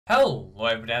Hello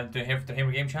everybody, I'm doing here for the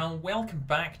HOI4 channel. Welcome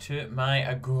back to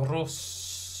my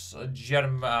gross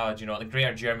German, the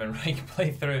Greater German Reich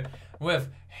playthrough with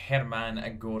Hermann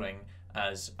Göring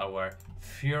as our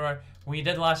Führer. We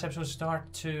did last episode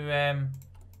start to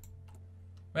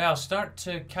start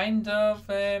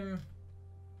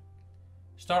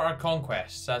our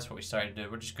conquests. That's what we started to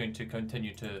do. We're just going to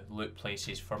continue to loot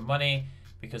places for money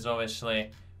because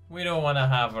obviously we don't want to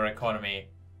have our economy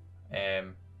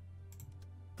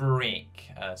break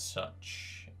as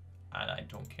such, and I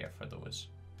don't care for those.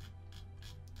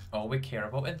 All we care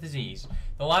about is disease.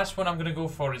 The last one I'm going to go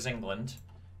for is England,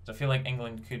 because I feel like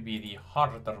England could be the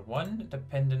harder one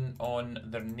depending on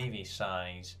their navy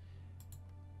size.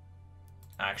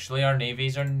 Actually, our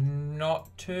navies are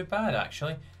not too bad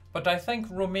actually, but I think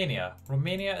Romania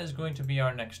is going to be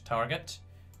our next target.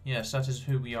 Yes, that is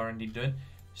who we are indeed doing.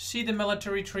 See the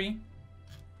military tree?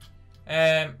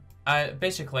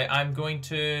 Basically, I'm going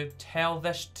to tell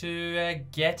this to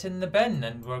get in the bin,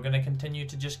 and we're going to continue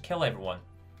to just kill everyone.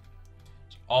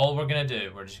 That's all we're going to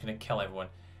do. We're just going to kill everyone.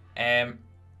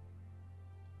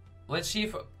 Let's see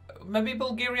if maybe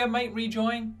Bulgaria might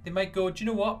rejoin. They might go, do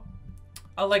you know what?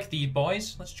 I like these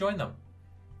boys. Let's join them.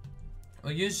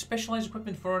 We'll use specialized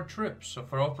equipment for our troops, so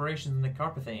for operations in the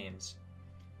Carpathians.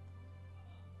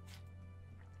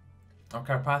 Or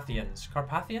Carpathians.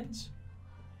 Carpathians?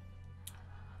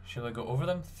 Should I go over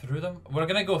them? Through them? We're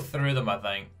gonna go through them, I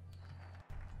think.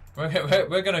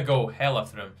 We're gonna go hella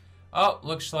through them. Oh,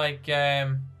 looks like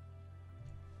we'll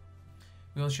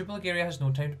ensure Bulgaria has no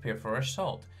time to prepare for our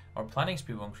assault. Our planning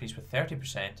speed will increase with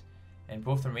 30% in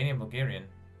both Romanian and Bulgarian.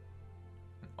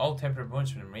 All temporary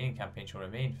bonus for the Romanian campaign shall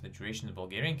remain for the duration of the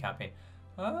Bulgarian campaign.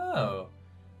 Oh.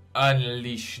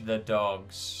 Unleash the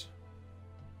dogs.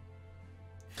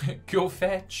 Go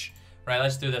fetch. Right,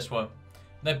 let's do this one.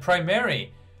 The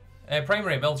primary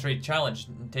military challenge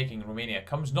in taking Romania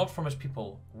comes not from its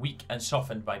people, weak and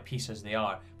softened by peace as they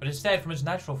are, but instead from its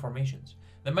natural formations.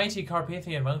 The mighty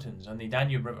Carpathian Mountains and the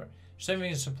Danube River,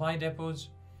 serving as supply depots,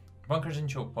 bunkers and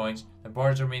choke points, the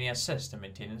borders of Romania assist in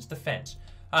maintaining its defence.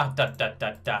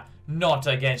 Not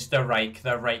against the Reich.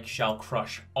 The Reich shall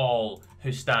crush all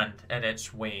who stand in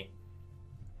its way.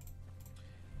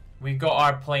 We got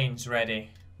our planes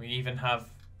ready. We even have...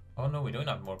 Oh no, we don't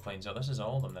have more planes out. This is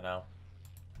all of them now.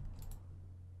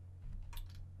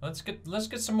 Let's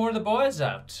get some more of the boys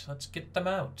out. Let's get them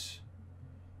out.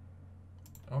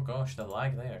 Oh gosh, the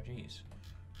lag there, jeez.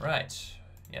 Right.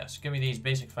 Yes, give me these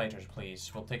basic fighters,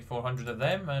 please. We'll take 400 of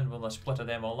them and we'll split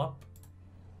them all up.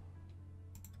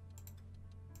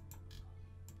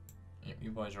 Yep,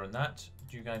 you boys are on that.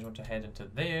 Do you guys want to head into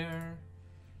there?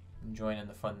 And join in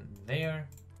the fun there.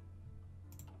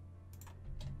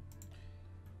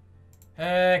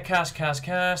 Cass.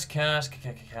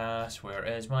 Where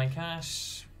is my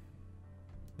Cass?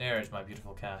 There's my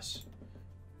beautiful Cass.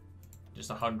 Just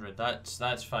 100.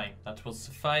 That's fine. That will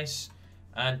suffice.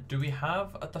 And do we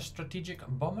have the strategic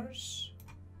bombers?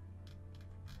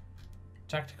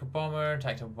 Tactical bomber,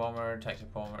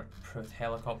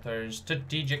 helicopters.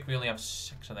 Strategic, we only have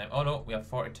 6 of them. Oh no, we have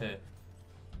 42.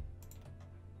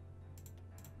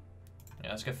 Yeah,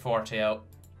 let's get 40 out.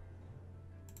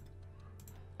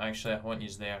 Actually, I want you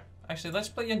there. Actually, let's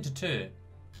split you into 2.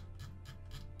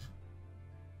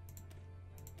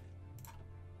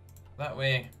 That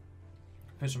way,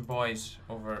 put some boys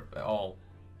over it all.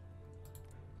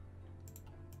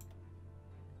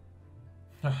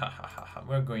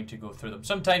 We're going to go through them.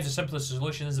 Sometimes the simplest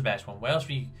solution is the best one. Well, else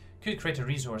we could create a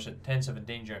resource-intensive and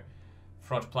danger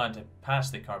fraught plan to pass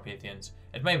the Carpathians.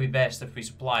 It might be best if we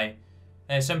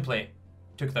simply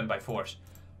took them by force.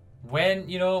 When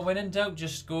in doubt,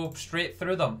 just go straight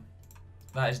through them.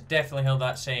 That is definitely how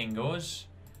that saying goes.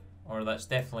 Or that's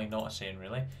definitely not a saying,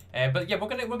 really. But yeah, we're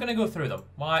gonna go through them.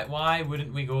 Why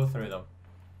wouldn't we go through them?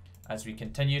 As we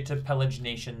continue to pillage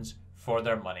nations for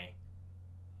their money.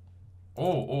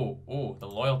 Oh, the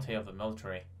loyalty of the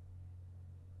military.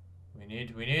 We need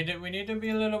to be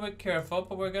a little bit careful,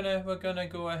 but we're gonna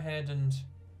go ahead and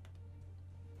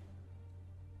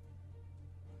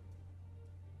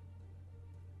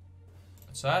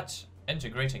what's that?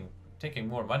 Integrating, taking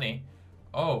more money.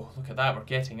 Oh, look at that, we're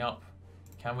getting up.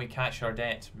 Can we catch our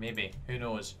debt? Maybe. Who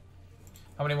knows?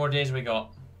 How many more days have we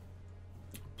got?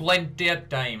 Plenty of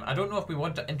time. I don't know if we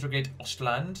want to integrate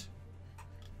Ostland.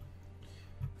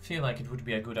 Feel like it would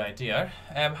be a good idea.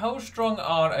 How strong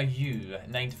are you?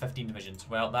 9 to 15 divisions.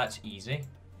 Well, that's easy.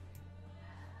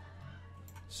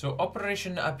 So,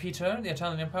 Operation Peter, the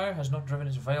Italian Empire, has not driven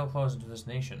its vile claws into this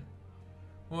nation.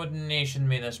 What nation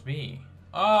may this be?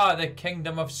 Ah, the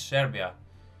Kingdom of Serbia.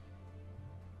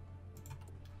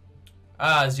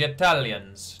 Ah, the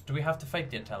Italians. Do we have to fight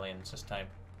the Italians this time?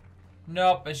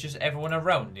 Nope, it's just everyone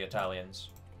around the Italians.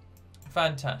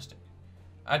 Fantastic.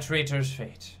 A traitor's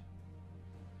fate.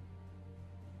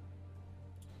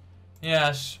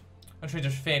 Yes, a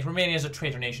traitor's fate. Romania is a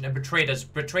traitor nation. It betrayed us,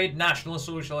 betrayed National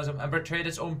Socialism, and betrayed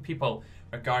its own people.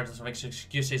 Regardless of its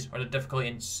excuses or the difficulty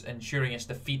in ensuring its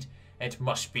defeat, it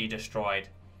must be destroyed.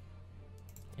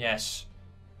 Yes,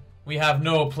 we have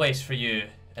no place for you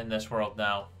in this world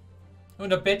now.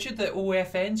 And I bet you the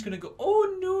OFN's gonna go,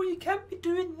 oh no, you can't be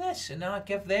doing this, and I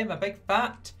give them a big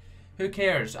fat. Who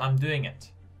cares? I'm doing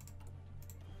it.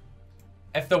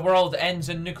 If the world ends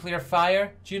in nuclear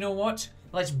fire, do you know what?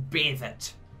 Let's bathe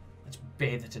it. Let's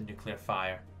bathe it in nuclear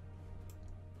fire.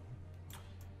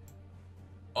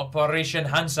 Operation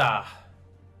Hansa.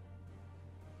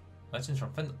 Lessons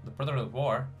from Finland, the Brotherhood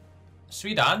War.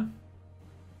 Sweden.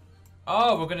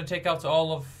 Oh, we're going to take out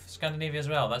all of Scandinavia as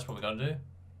well. That's what we got to do.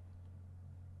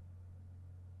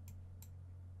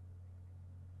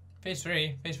 Phase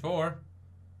 3, Phase 4.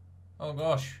 Oh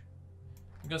gosh.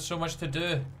 We've got so much to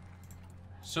do.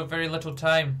 So very little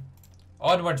time.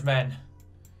 Onwards, men.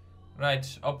 Right,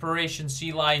 Operation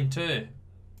Sea Lion 2.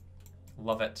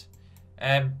 Love it.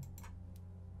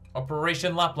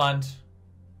 Operation Lapland.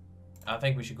 I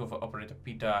think we should go for Operator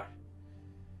Peter.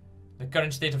 The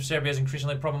current state of Serbia is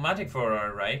increasingly problematic for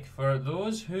our Reich, for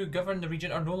those who govern the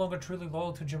region are no longer truly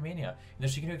loyal to Germania, and they're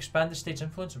seeking to expand the state's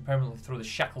influence and permanently throw the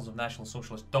shackles of National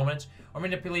Socialist dominance, or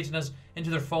manipulating us into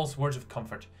their false words of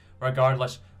comfort.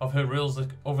 Regardless of who rules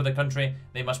over the country,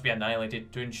 they must be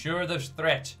annihilated to ensure the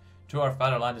threat to our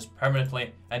fatherland is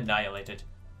permanently annihilated.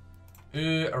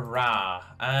 Hoorah!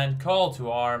 And call to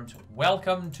arms.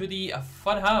 Welcome to the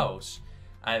fun house.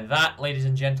 And that, ladies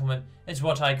and gentlemen, is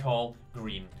what I call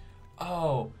green.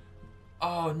 Oh.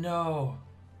 Oh, no.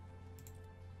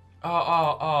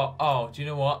 Oh. Do you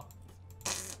know what?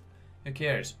 Who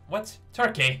cares? What?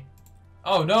 Turkey?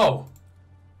 Oh, no.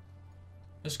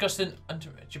 Disgusting.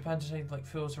 Japan decided like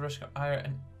fools to risk iron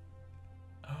and...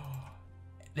 Oh.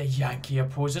 The Yankee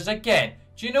opposes again.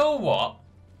 Do you know what?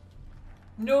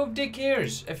 Nobody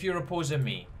cares if you're opposing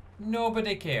me.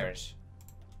 Nobody cares.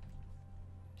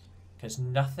 Because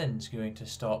nothing's going to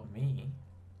stop me.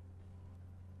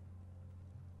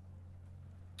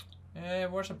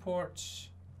 War supports.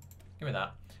 Give me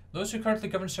that. Those who currently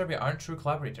govern Serbia aren't true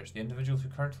collaborators. The individuals who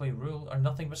currently rule are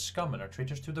nothing but scum and are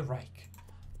traitors to the Reich.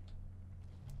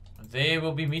 They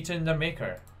will be meeting their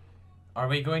maker. Are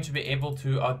we going to be able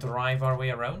to drive our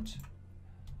way around?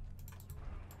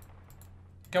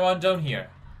 Come on down here.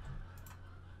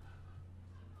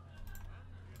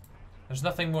 There's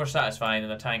nothing more satisfying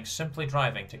than a tank simply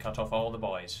driving to cut off all the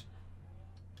boys.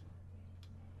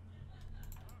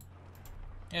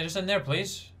 Yeah, just in there,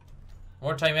 please.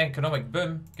 Wartime economic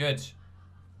boom. Good.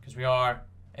 Because we are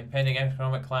impending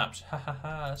economic collapse. Ha ha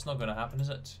ha. That's not going to happen, is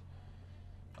it?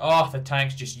 Oh, the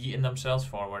tanks just yeeting themselves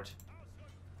forward.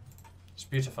 It's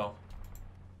beautiful.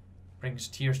 Brings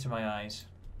tears to my eyes.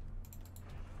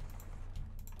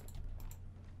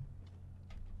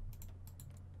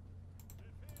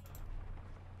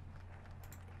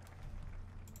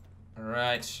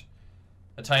 Right.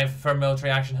 The time for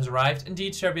military action has arrived.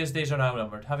 Indeed, Serbia's days are now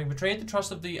numbered. Having betrayed the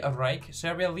trust of the Reich,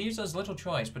 Serbia leaves us little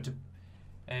choice but to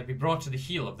be brought to the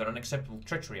heel of their unacceptable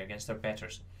treachery against their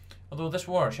betters. Although this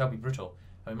war shall be brutal,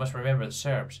 and we must remember that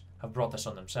Serbs have brought this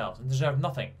on themselves and deserve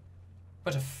nothing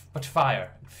but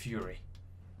fire and fury.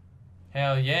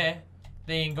 Hell yeah,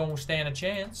 they ain't gonna stand a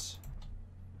chance.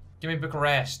 Give me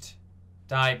Bucharest.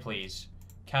 Die, please.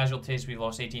 Casualties, we've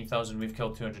lost 18,000, we've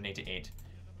killed 288.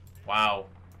 Wow.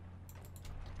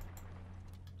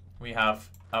 We have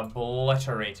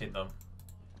obliterated them.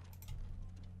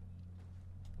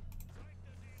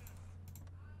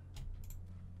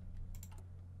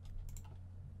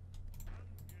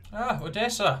 Ah,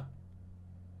 Odessa.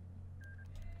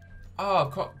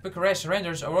 Oh, Bucharest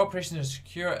surrenders. Our operation to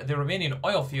secure the Romanian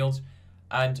oil fields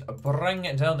and bring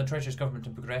down the treacherous government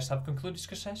in Bucharest have concluded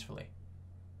successfully.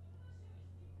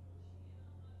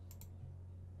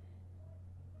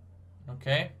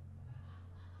 Okay.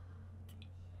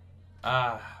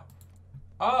 Oh,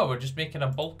 we're just making a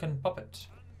Balkan puppet.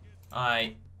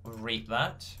 I rate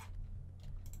that.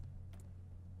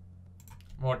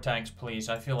 More tanks, please.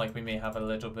 I feel like we may have a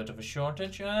little bit of a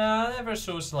shortage. Ever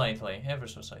so slightly. Ever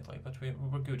so slightly. But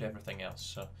we're good at everything else,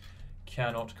 so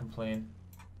cannot complain.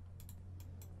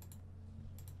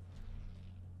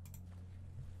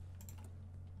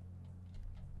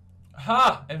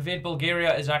 Ha! Invade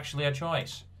Bulgaria is actually a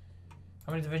choice.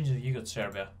 How many divisions have you got,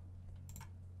 Serbia?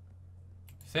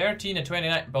 13 and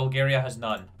 29. Bulgaria has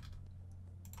none.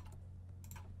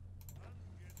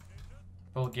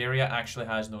 Bulgaria actually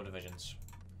has no divisions.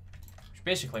 Which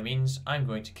basically means I'm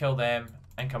going to kill them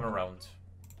and come around.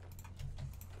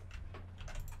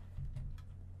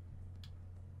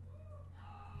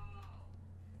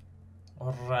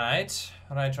 Alright.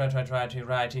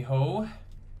 Righty-ho.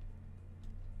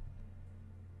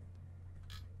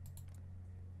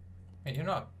 Wait, you're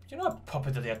not a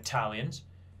puppet of the Italians.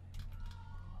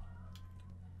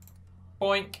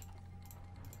 Boink.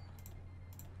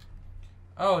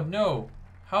 Oh no.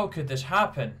 How could this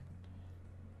happen?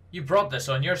 You brought this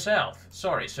on yourself.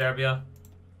 Sorry, Serbia.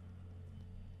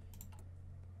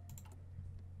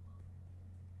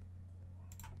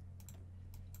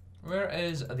 Where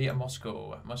is the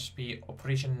Moscow? It must be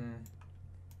Operation...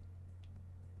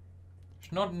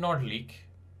 It's not Nordlik.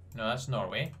 No, that's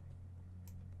Norway.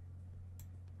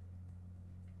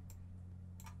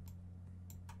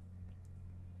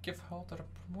 Give Halter a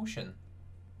promotion.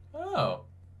 Oh.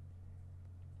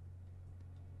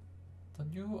 The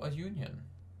new union.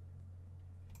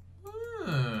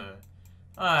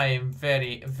 I'm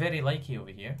very, very likey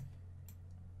over here.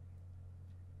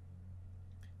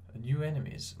 New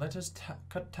enemies. Let us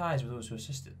cut ties with those who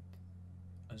assisted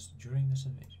us during this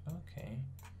invasion. Okay.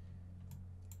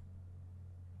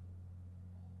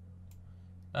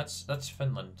 That's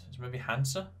Finland. Is maybe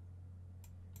Hansa?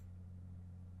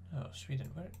 Oh, Sweden.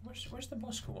 Where's the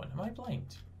Moscow one? Am I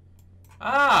blind?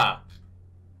 Ah!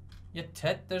 You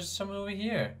tit, there's someone over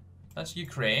here. That's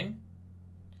Ukraine.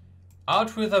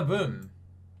 Out with a boom.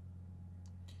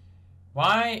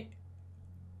 Why?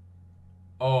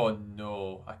 Oh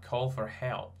no, a call for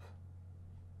help.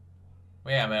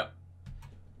 Wait a minute.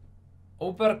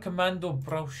 Oberkommando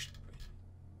Braust.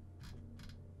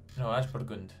 No, that's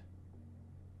Burgund.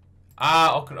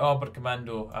 Ah,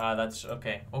 Oberkommando. Ah, that's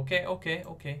okay. Okay.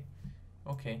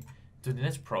 Dude,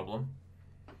 this problem.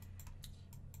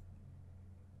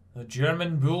 The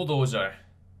German bulldozer.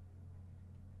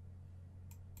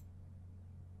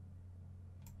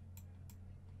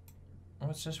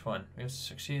 What's this one? We have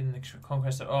succeeded in the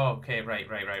conquest of... Oh, okay, right.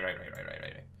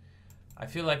 I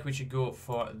feel like we should go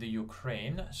for the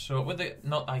Ukraine. So, with the...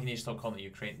 Not, I need to stop calling it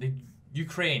Ukraine. The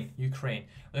Ukraine. With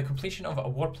the completion of a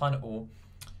War Plan O,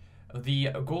 the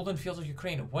golden fields of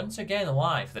Ukraine once again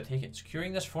alive for the taking.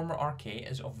 Securing this former RK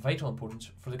is of vital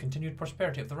importance for the continued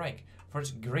prosperity of the Reich, for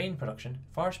its grain production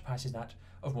far surpasses that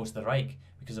of most of the Reich.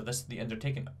 Because of this, the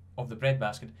undertaking of the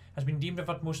breadbasket has been deemed of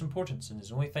utmost importance and is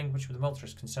the only thing which the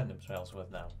militaries concern themselves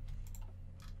with now.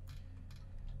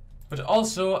 But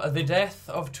also the death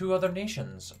of two other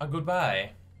nations. A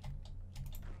goodbye.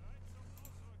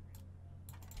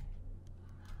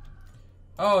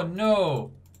 Oh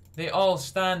no! They all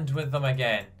stand with them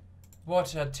again.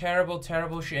 What a terrible,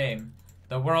 terrible shame.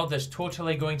 The world is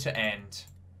totally going to end.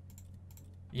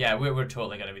 Yeah, we're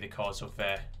totally going to be the cause of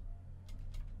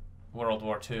World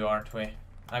War II, aren't we?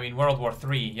 I mean, World War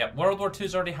III. Yep, World War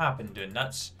II's already happened, dude.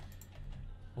 That's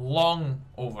long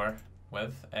over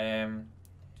with.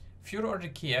 Fuhrer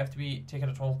ordered Kiev to be taken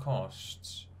at all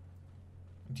costs.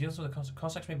 Deals with the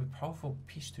Cossacks may be powerful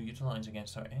piece to utilize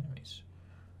against our enemies.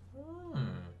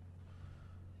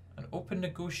 An open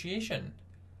negotiation.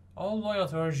 All loyal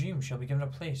to our regime shall be given a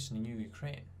place in the new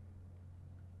Ukraine.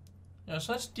 Now,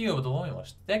 so let's deal with the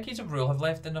loyalists. Decades of rule have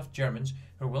left enough Germans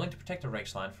who are willing to protect the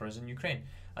Reichsland for us in Ukraine.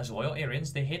 As loyal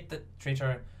Aryans, they hate the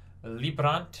traitor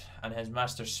Liebrandt and his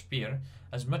master Speer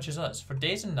as much as us. For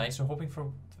days and nights, they're hoping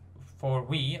for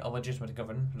we, a legitimate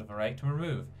government of the Reich, to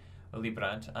remove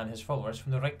Liebrandt and his followers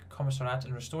from the Reich Commissariat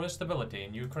and restore stability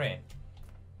in Ukraine.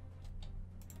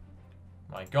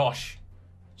 My gosh.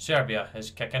 Serbia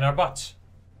is kicking our butts.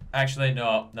 Actually,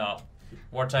 no.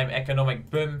 Wartime economic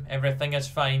boom, everything is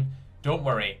fine. Don't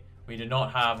worry, we do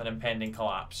not have an impending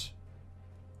collapse.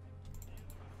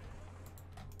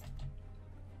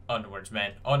 Onwards,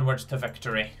 men. Onwards to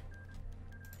victory.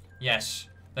 Yes,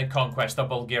 the conquest of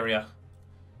Bulgaria.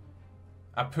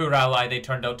 A poor ally they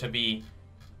turned out to be,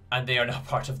 and they are now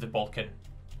part of the Balkan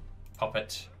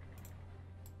puppet.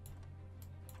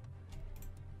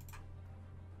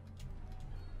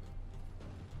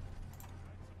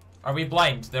 Are we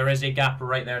blind? There is a gap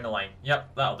right there in the line.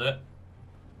 Yep, that'll do it.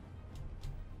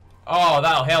 Oh,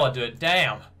 that'll hella do it.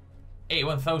 Damn.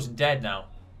 81,000 dead now.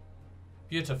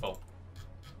 Beautiful.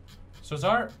 So is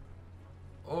our...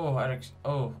 Oh, Eric's...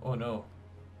 Oh no.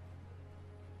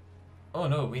 Oh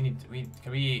no,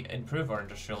 can we improve our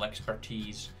industrial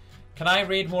expertise? Can I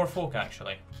raid more folk,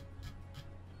 actually?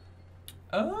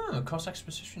 Oh, Cossacks'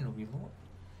 position will be low.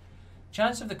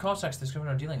 Chance of the Cossacks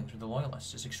discovering our dealings with the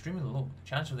Loyalists is extremely low. The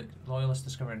chance of the Loyalists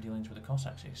discovering our dealings with the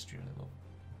Cossacks is extremely low.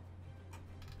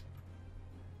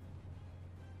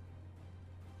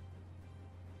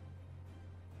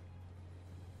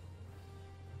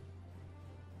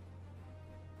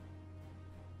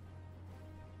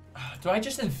 Do I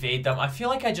just invade them? I feel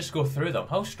like I just go through them.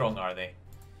 How strong are they?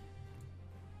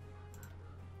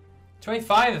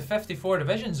 25 of 54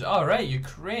 divisions. Alright,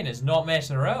 Ukraine is not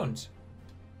messing around.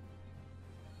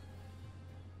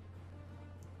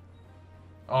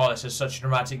 Oh, this is such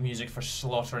dramatic music for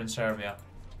slaughter in Serbia.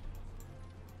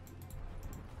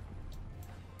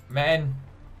 Men,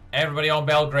 everybody on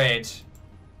Belgrade.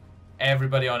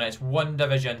 Everybody on it. It's one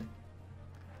division.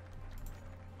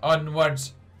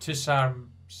 Onwards to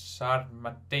Sarmatia.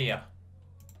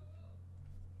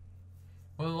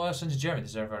 Well, the loyal sons of Germany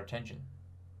deserve our attention.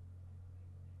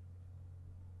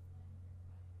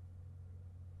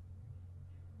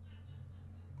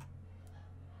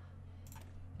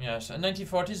 Yes, in the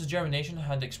 1940s, the German nation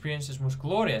had experienced its most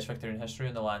glorious victory in history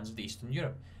in the lands of Eastern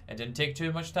Europe. It didn't take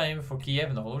too much time before Kiev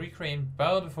and the whole of Ukraine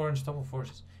bowed before unstoppable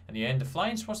forces. In the end, the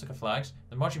flying swastika flags,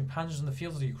 the marching panzers on the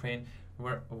fields of the Ukraine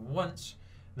were once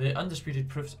the undisputed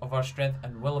proofs of our strength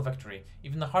and will of victory,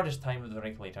 even the hardest time of the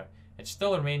Reich later. It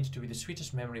still remains to be the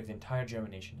sweetest memory of the entire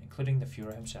German nation, including the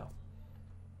Führer himself.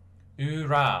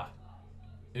 Hoorah!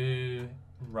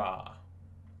 Hoorah!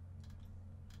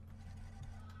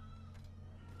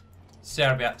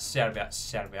 Serbia, Serbia,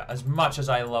 Serbia. As much as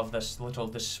I love this little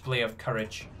display of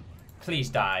courage, please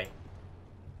die.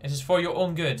 It is for your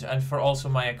own good and for also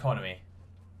my economy.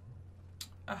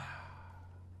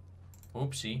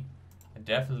 Oopsie. I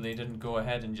definitely didn't go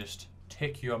ahead and just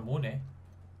take your money.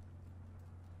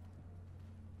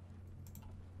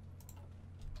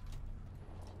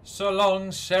 So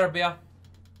long, Serbia.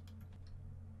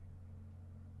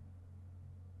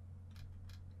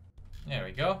 There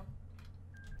we go.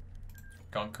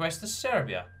 Conquest of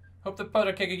Serbia. Hope the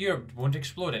powder keg of Europe won't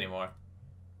explode anymore.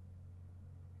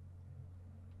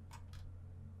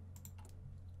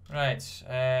 Right,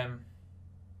 okay.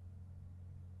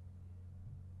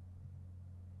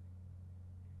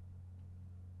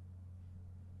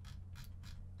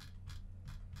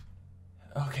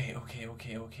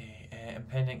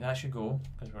 Impending, that should go,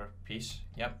 because we're peace.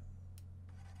 Yep.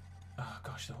 Oh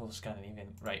gosh, the whole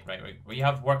Scandinavian. Right. We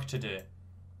have work to do.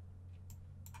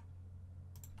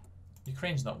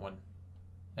 Ukraine's not one.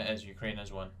 It is, Ukraine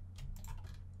is one.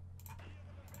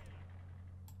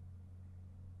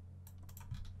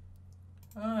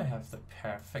 I have the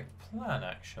perfect plan,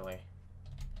 actually.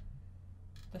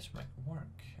 This might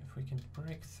work if we can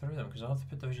break through them, because I'll have to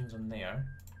put divisions on there.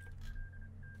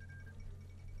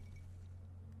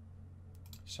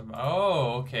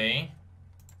 Oh, okay.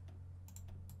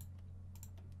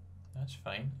 That's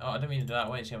fine. Oh, I didn't mean to do that.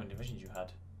 Wait and see how many divisions you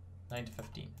had. 9 to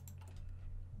 15.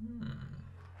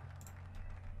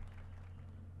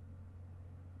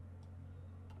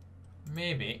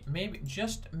 Maybe,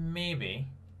 just maybe,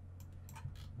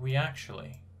 we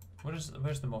actually... Where's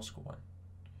the Moscow one?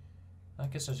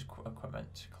 That gets us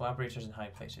equipment. Collaborators in high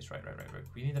places. Right.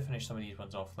 We need to finish some of these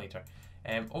ones off later.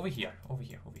 Over here.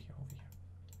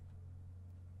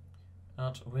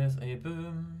 Not with a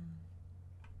boom.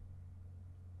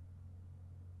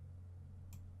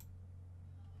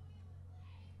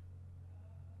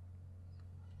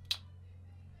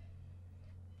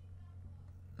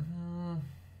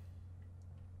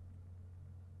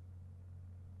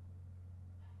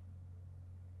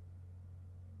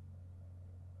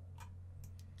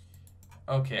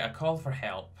 Okay, a call for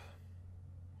help.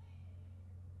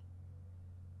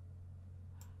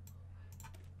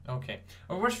 Okay.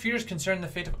 Our worst fears concerning the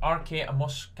fate of RK and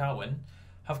Moskowin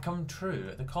have come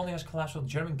true. The colony has collapsed with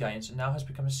German guidance and now has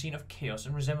become a scene of chaos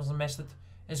and resembles the mess that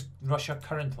is Russia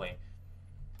currently.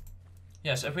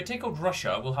 Yes, if we take out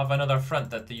Russia, we'll have another front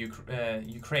that the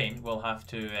Ukraine will have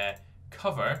to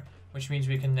cover, which means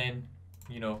we can then,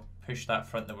 you know, push that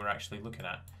front that we're actually looking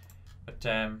at. But,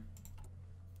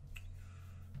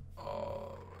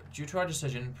 due to our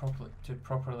decision to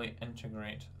properly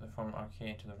integrate the former RK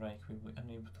into the Reich, we will be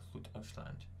unable to loot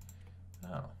Ausland.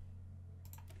 Oh.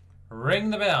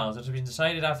 Ring the bells. It has been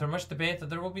decided after much debate that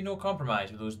there will be no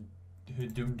compromise with those who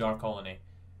doomed our colony.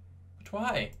 But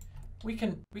why? We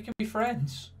can be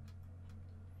friends.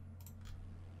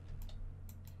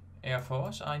 Air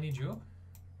Force, I need you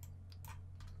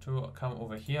to come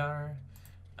over here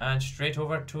and straight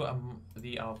over to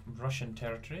the Russian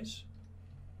territories.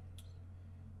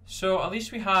 So at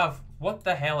least we have... What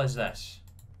the hell is this?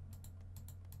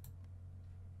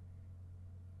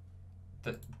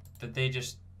 That they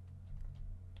just...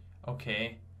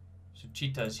 Okay. So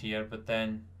Cheetah's here, but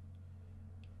then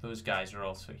those guys are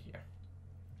also here.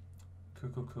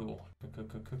 Cool.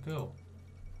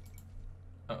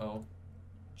 Uh-oh.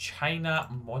 China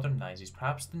modernizes.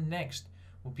 Perhaps the next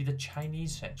will be the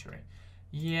Chinese century.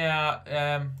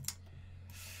 Yeah,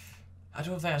 I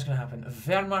don't think that's going to happen.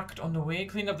 Wehrmacht on the way.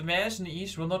 Clean up the mess in the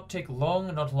east will not take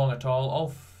long, not long at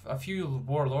all. A few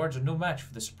warlords are no match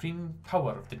for the supreme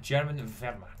power of the German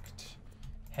Wehrmacht.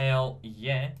 Hell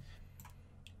yeah.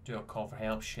 Do a call for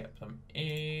help. Ship them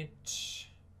 8.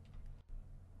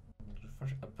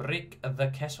 Break the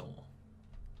Kessel.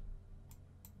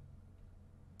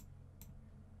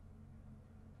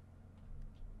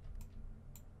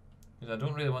 Because I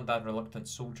don't really want that reluctant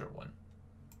soldier one.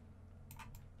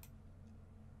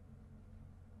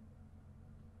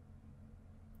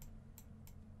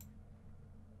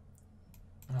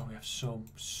 Oh, we have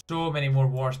so many more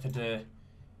wars to do.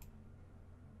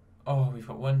 Oh, we've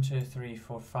got 1, 2, 3,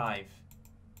 4, 5.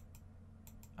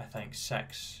 I think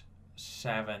 6,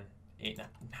 7, 8, 9.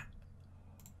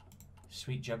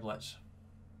 Sweet giblets.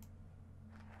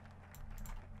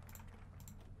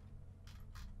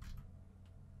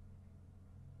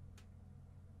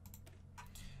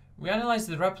 We analysed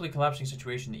the rapidly collapsing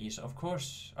situation in the east. Of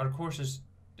course, our course is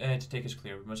to take us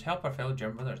clear. We must help our fellow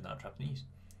German brothers now trapped in the east.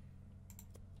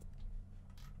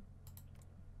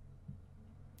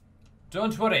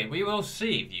 Don't worry, we will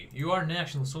save you. You are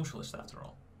National Socialist after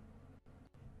all.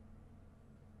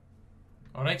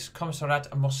 Reichskommissariat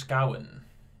Moskauen.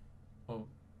 Will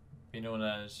be known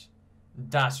as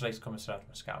Das Reichskommissariat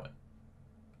Moskauen.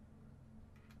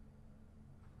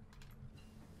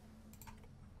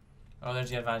 Oh,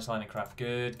 there's the advanced landing craft.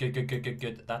 Good, good, good, good, good,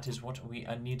 good. That is what we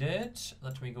needed.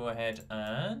 Let me go ahead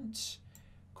and...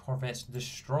 Corvette's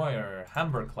Destroyer,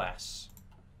 Hamburg class.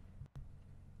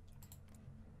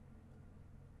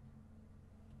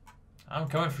 I'm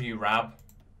coming for you, Rab.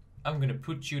 I'm gonna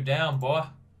put you down, boy.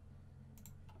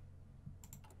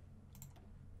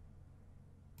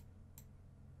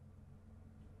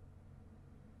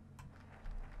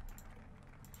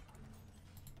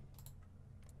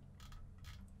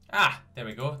 Ah, there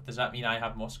we go. Does that mean I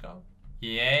have Moscow?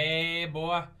 Yay,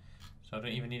 boy. So I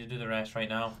don't even need to do the rest right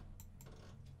now.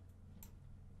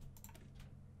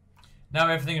 Now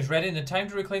everything is ready and the time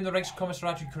to reclaim the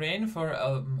Reichskommissariat Ukraine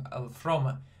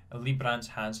from Liebrand's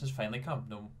hands has finally come.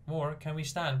 No more can we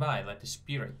stand by, let the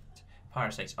spirit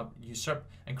parasites usurp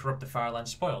and corrupt the Fireland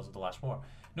spoils of the last war.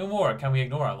 No more can we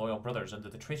ignore our loyal brothers under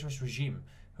the traitorous regime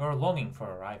who are longing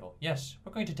for arrival. Yes,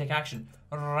 we're going to take action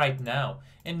right now.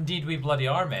 Indeed we bloody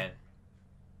are, men.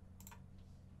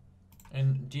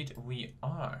 Indeed we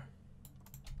are.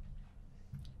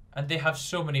 And they have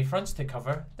so many fronts to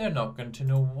cover, they're not going to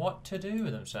know what to do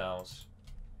with themselves.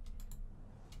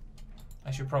 I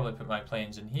should probably put my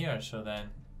planes in here, so then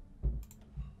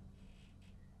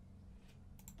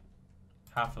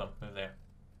half of them move there.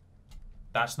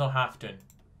 That's not half done.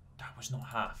 That was not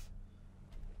half.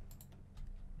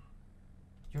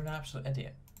 You're an absolute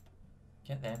idiot.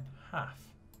 Get them half.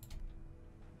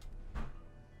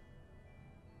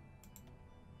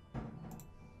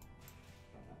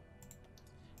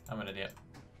 I'm an idiot.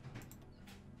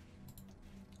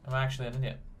 I'm actually an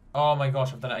idiot. Oh my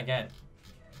gosh, I've done it again.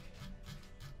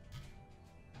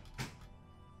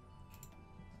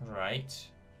 Right.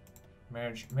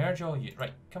 Merge all you.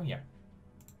 Right, come here.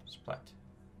 Split.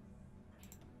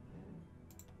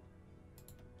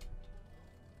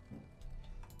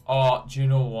 Oh, do you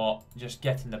know what? Just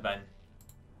get in the bin.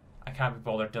 I can't be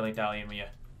bothered dilly-dallying with you.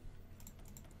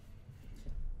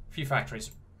 Few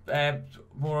factories.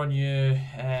 More on you.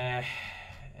 I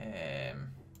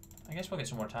guess we'll get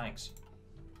some more tanks.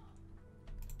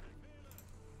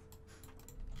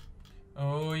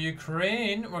 Oh,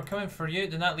 Ukraine, we're coming for you.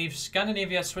 Then that leaves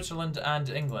Scandinavia, Switzerland, and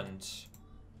England.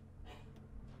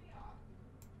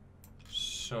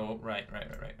 So, right.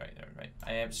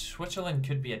 Switzerland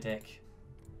could be a dick.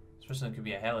 Switzerland could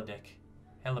be a hella dick.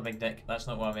 Hella big dick. That's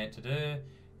not what I meant to do.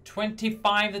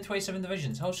 25 to 27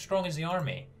 divisions. How strong is the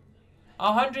army?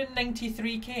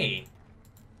 193k.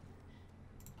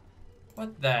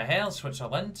 What the hell,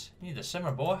 Switzerland? You need a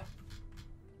simmer, boy.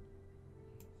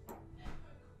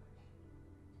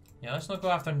 Yeah, let's not go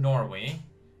after Norway.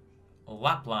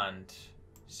 Lapland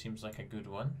seems like a good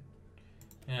one.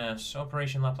 Yes,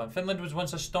 Operation Lapland. Finland was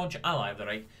once a staunch ally of the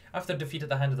Reich. After defeat at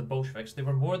the hand of the Bolsheviks, they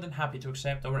were more than happy to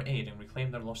accept our aid and reclaim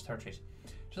their lost territories.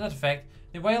 To that effect,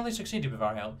 they wildly succeeded with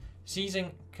our help,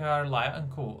 seizing Karlaya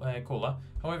and Kola.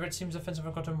 However, it seems the Finns have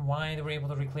forgotten why they were able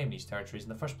to reclaim these territories in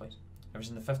the first place. Ever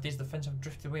since the 50s, the Finns have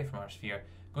drifted away from our sphere,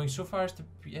 going so far as to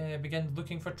begin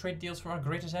looking for trade deals from our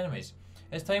greatest enemies.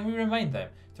 It's time we remind them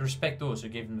to respect those who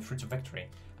gave them the fruits of victory,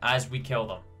 as we kill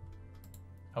them.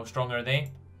 How strong are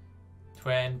they?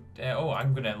 Oh,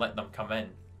 I'm going to let them come in.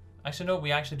 Actually, no,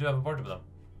 we actually do have a border with them.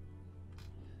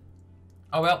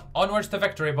 Oh well, onwards to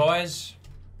victory, boys.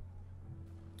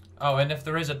 Oh, and if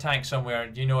there is a tank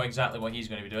somewhere, you know exactly what he's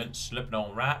going to be doing. Slipping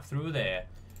on right through there.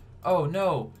 Oh,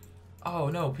 no. Oh,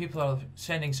 no. People are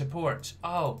sending support.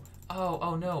 Oh,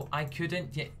 no. I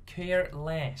couldn't care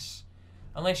less.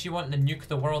 Unless you want to nuke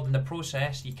the world in the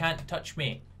process, you can't touch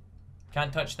me.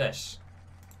 Can't touch this.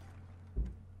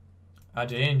 A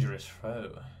dangerous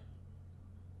foe.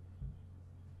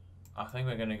 I think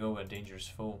we're going to go with a dangerous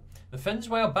foe. The Finns,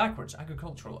 while backwards,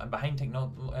 agricultural, and behind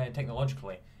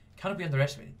technologically, cannot be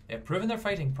underestimated. They have proven their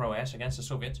fighting prowess against the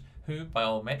Soviets, who, by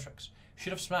all metrics,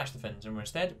 should have smashed the Finns and were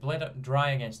instead bled up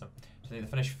dry against them. Today the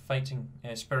Finnish fighting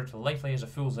spirit will likely is a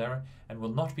fool's error and will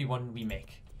not be one we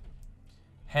make.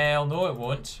 Hell no it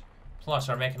won't. Plus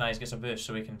our mechanized gets a boost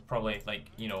so we can probably, like,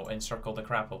 you know, encircle the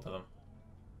crap out of them.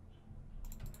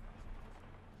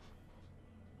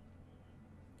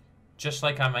 Just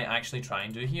like I might actually try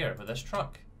and do here with this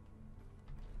truck.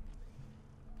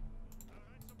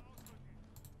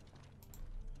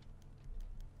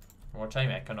 Wartime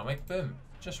economic boom.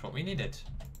 Just what we needed.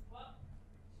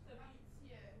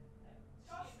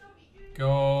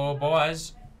 Go,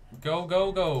 boys. Go,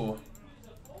 go, go.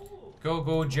 Go,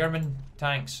 go, German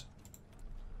tanks.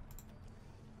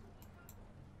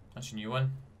 That's a new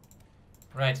one.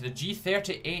 Right, the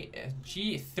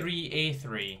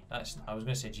G3A3. That's, I was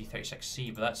going to say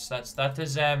G36C, but that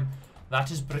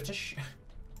is British.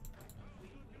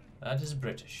 That is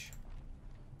British.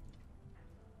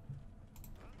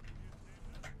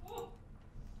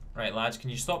 Right, lads, can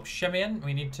you stop shimmying?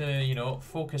 We need to, you know,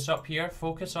 focus up here.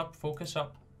 Focus up, focus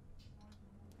up.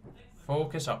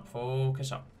 Focus up,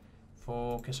 focus up.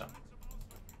 Focus up.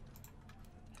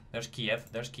 There's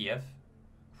Kiev, there's Kiev.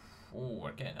 Oh,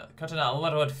 we're getting cutting it a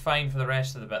little bit fine for the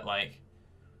rest of the bit, like.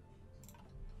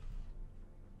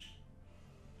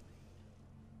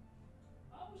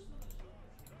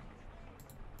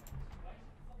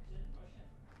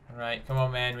 Right, come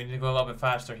on, man. We need to go a little bit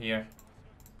faster here.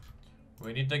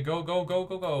 We need to go, go, go,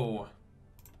 go, go.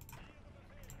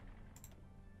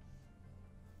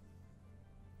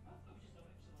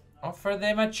 Offer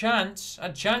them a chance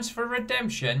for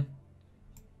redemption.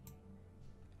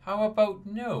 How about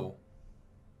no?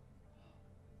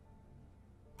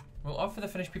 We'll offer the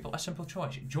Finnish people a simple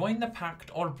choice. Join the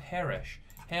pact or perish.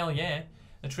 Hell yeah.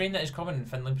 The terrain that is common in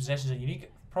Finland possesses a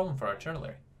unique problem for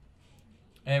artillery.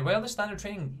 While the standard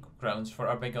training grounds for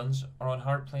our big guns are on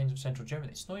hard plains of central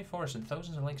Germany, snowy forests and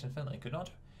thousands of lakes in Finland could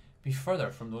not be further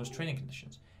from those training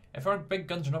conditions. If our big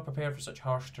guns are not prepared for such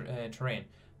harsh terrain,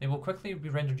 they will quickly be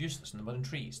rendered useless in the mud and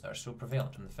trees that are so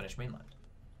prevalent on the Finnish mainland.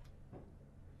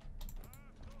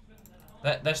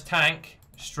 This tank,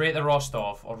 straight to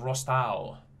Rostov, or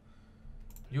Rostau.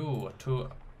 You to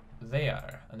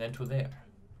there, and then to there.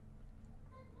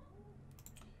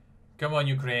 Come on,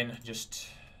 Ukraine, just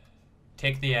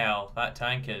take the L. That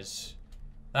tank is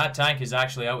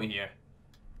actually out of here.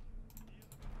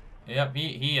 Yep,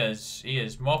 he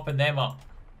is mopping them up.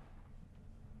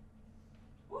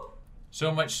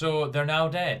 So much so they're now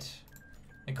dead.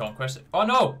 The conquest. Oh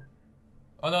no!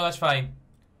 Oh no, that's fine.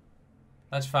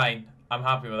 That's fine. I'm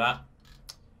happy with that.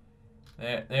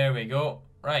 There we go.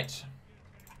 Right.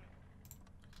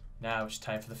 Now it's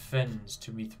time for the Finns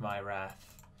to meet my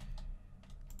wrath.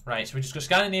 Right, so we just go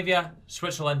Scandinavia,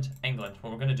 Switzerland, England.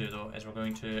 What we're going to do though is we're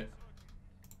going to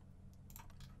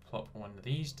plop one of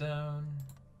these down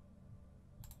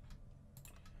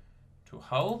to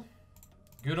Hull.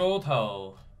 Good old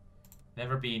Hull.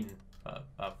 Never been, but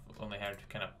I've only heard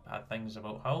kind of bad things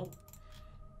about Hull.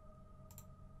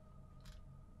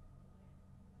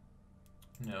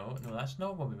 No, that's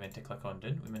not what we meant to click on,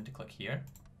 did we? We meant to click here.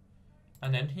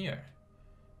 And then here.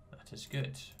 That is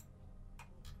good.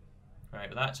 Right,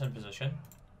 but that's in position.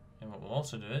 And what we'll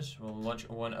also do is we'll launch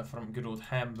one from good old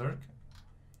Hamburg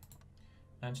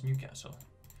and Newcastle.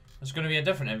 It's going to be a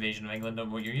different invasion of England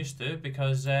than what you're used to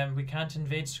because we can't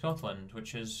invade Scotland,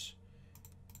 which is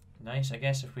nice. I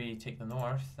guess if we take the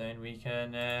north, then we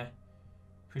can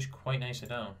push quite nicely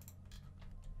down.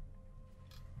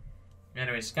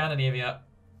 Anyway, Scandinavia.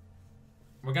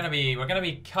 We're gonna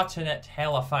be cutting it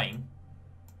hella fine.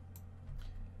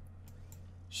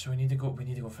 So we need to go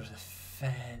for the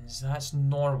Finns. That's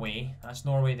Norway. That's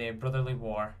Norway there, brotherly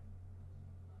war.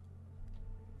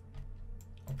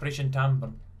 Operation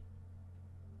Tambon.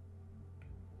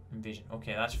 Invasion.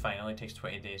 Okay, that's fine. It only takes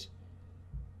 20 days.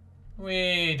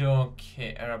 We don't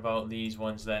care about these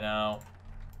ones then now.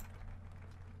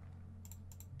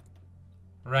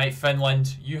 Right,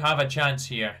 Finland, you have a chance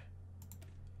here.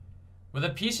 With the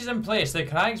pieces in place, the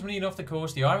Kriegsmarine off the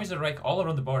coast, the armies of the Reich all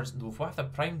around the borders, and Luftwaffe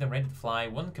primed and ready to fly,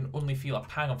 one can only feel a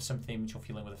pang of sympathy and mutual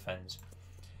feeling with the Finns.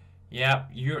 Yeah,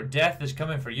 your death is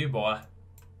coming for you, boy.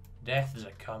 Death is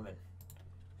a-coming.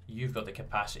 You've got the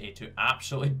capacity to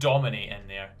absolutely dominate in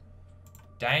there.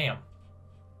 Damn.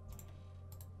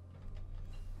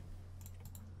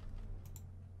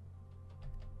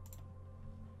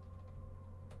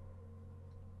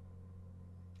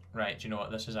 Right, do you know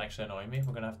what? This is actually annoying me.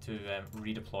 We're going to have to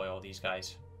redeploy all these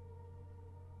guys.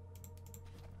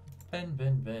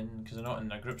 Bin, because they're not in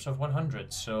their groups of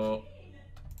 100, so...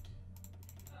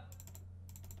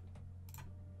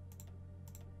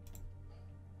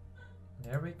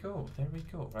 There we go,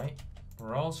 right?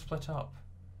 We're all split up.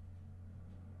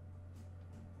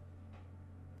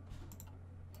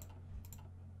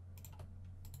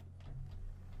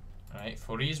 Right,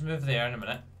 4E's move there in a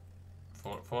minute.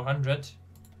 400.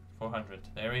 400,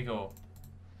 there we go.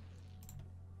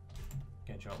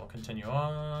 Good job, we'll continue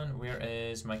on. Where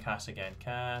is my Cass again?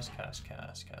 Cass.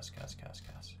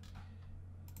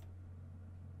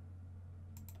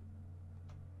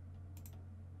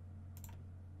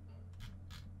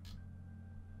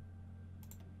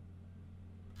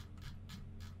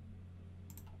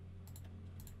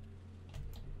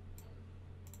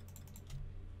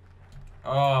 Oh,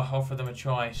 offer them a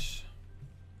choice.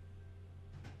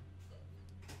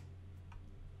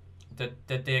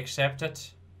 Did they accept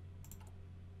it?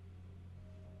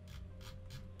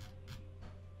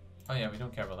 Oh yeah, we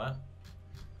don't care about that.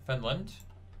 Finland?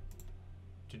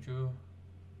 Did you...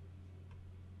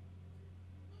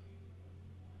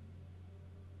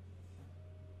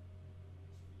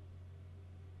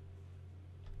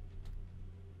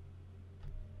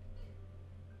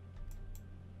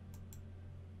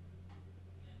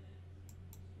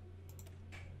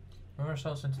 Move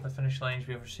ourselves into the finish lines.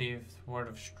 We have received word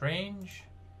of strange.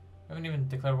 We haven't even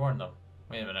declared war on them.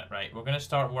 Wait a minute, right. We're going to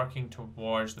start working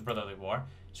towards the Brotherly War.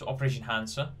 So Operation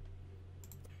Hansa.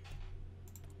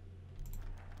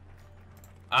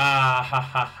 Ah ha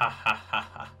ha ha ha ha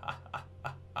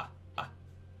ha ha ha.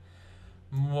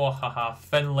 Mwahaha.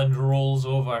 Finland rolls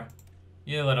over.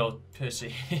 You little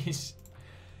pussies.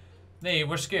 They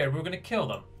were scared. We were going to kill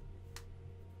them.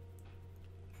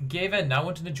 Gave in, now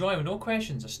wanted to join with no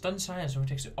questions. A stunned silence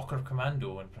overtakes the Ocker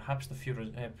Commando and perhaps the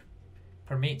Führer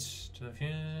permits to the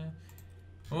Führer.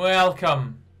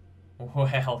 Welcome.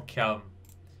 Welcome.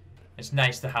 It's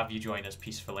nice to have you join us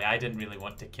peacefully. I didn't really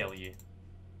want to kill you.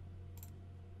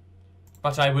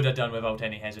 But I would have done without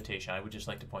any hesitation. I would just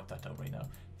like to point that out right now.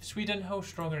 Sweden, how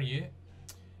strong are you?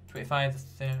 25,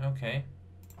 okay.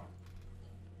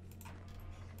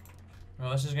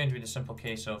 Well, this is going to be the simple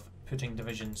case of putting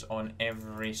divisions on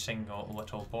every single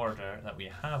little border that we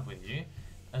have with you,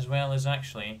 as well as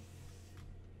actually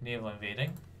naval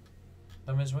invading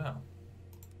them as well.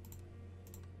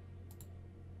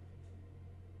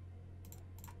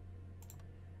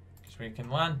 So we can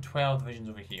land 12 divisions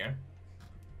over here.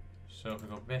 So if we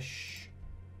go bish,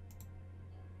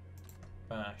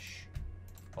 bash,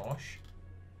 bosh.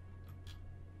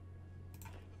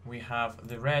 We have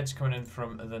the reds coming in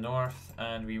from the north,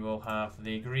 and we will have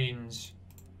the greens.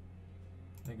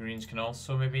 The greens can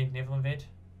also maybe naval invade.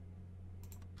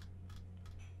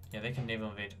 Yeah, they can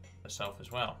naval invade the south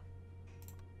as well.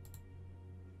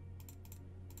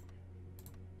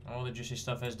 All the juicy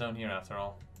stuff is down here after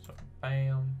all. So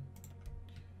bam,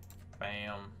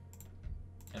 bam,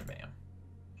 and bam.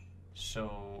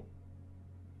 So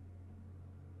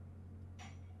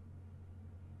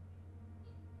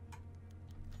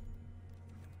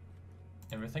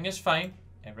everything is fine.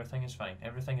 Everything is fine.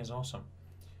 Everything is awesome.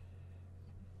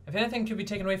 If anything could be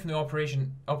taken away from the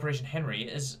Operation Henry,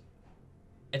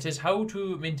 it is how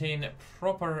to maintain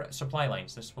proper supply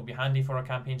lines. This will be handy for our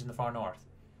campaigns in the far north.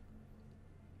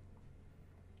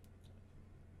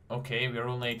 Okay, we're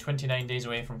only 29 days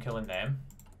away from killing them.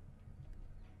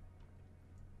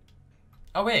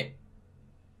 Oh, wait.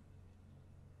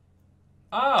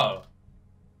 Oh.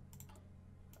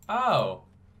 Oh.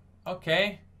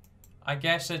 Okay. I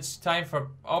guess it's time for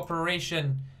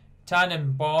Operation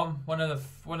Tannenbaum, one of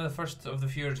the first of the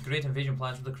Führer's great invasion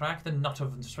plans with the crack the nut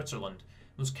of Switzerland.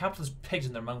 Those capitalist pigs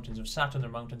in their mountains have sat on their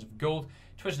mountains of gold,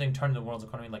 twisting, turning the world's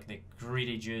economy like the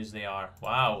greedy Jews they are.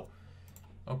 Wow.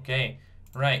 Okay.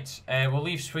 Right. We'll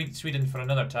leave Sweden for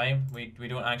another time. We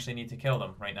don't actually need to kill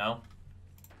them right now.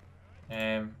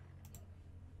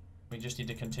 We just need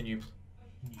to continue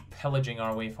pillaging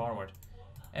our way forward.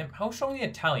 How strong are the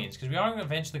Italians? Because we are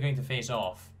eventually going to face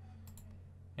off.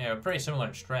 Yeah, we're pretty similar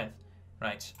in strength.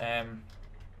 Right.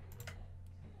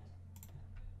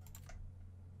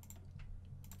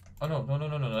 Oh no,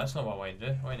 no. That's not what I wanted to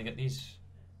do. I wanted to get these.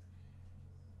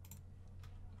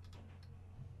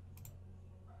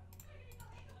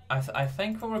 I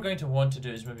think what we're going to want to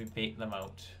do is maybe bait them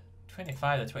out.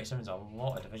 25 to 27 is a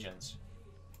lot of divisions.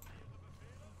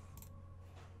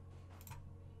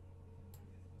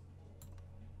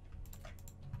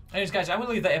 Anyways, guys, I will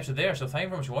leave that episode there. So thank you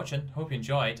very much for watching. Hope you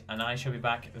enjoyed, and I shall be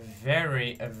back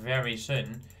very, very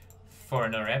soon for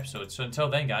another episode. So until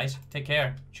then, guys, take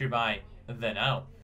care. Cheer bye. Then out.